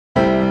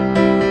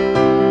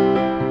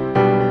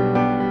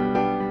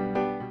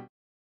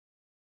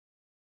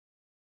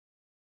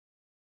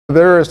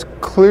There is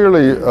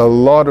clearly a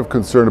lot of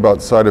concern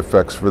about side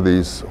effects for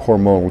these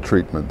hormonal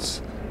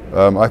treatments.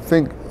 I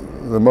think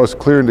the most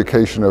clear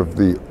indication of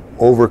the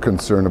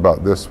over-concern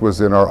about this was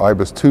in our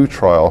IBIS-2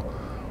 trial,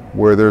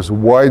 where there's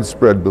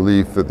widespread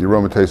belief that the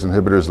aromatase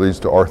inhibitors leads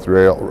to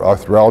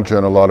arthralgia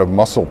and a lot of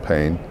muscle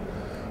pain.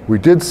 We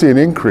did see an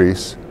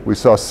increase. We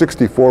saw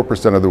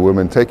 64% of the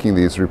women taking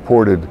these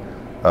reported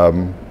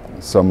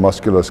some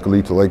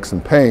musculoskeletal aches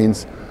and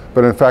pains,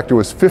 but in fact it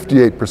was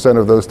 58%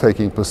 of those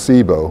taking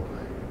placebo,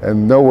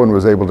 and no one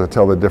was able to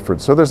tell the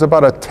difference. So there's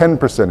about a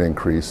 10%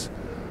 increase,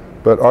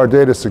 but our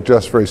data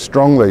suggests very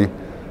strongly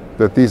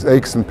that these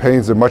aches and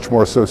pains are much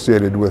more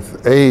associated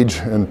with age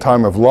and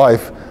time of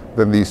life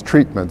than these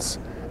treatments,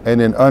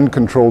 and in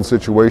uncontrolled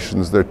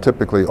situations they're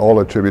typically all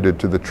attributed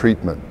to the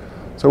treatment.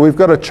 So we've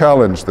got a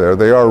challenge there.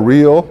 They are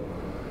real.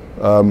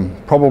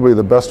 Probably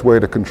the best way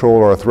to control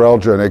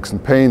arthralgia and aches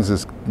and pains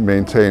is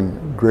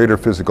maintain greater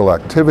physical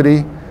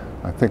activity.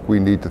 I think we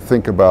need to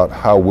think about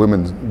how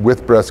women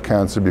with breast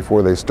cancer,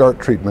 before they start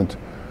treatment,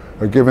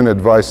 are given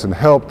advice and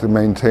help to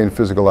maintain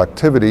physical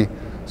activity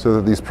so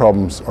that these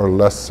problems are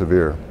less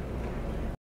severe.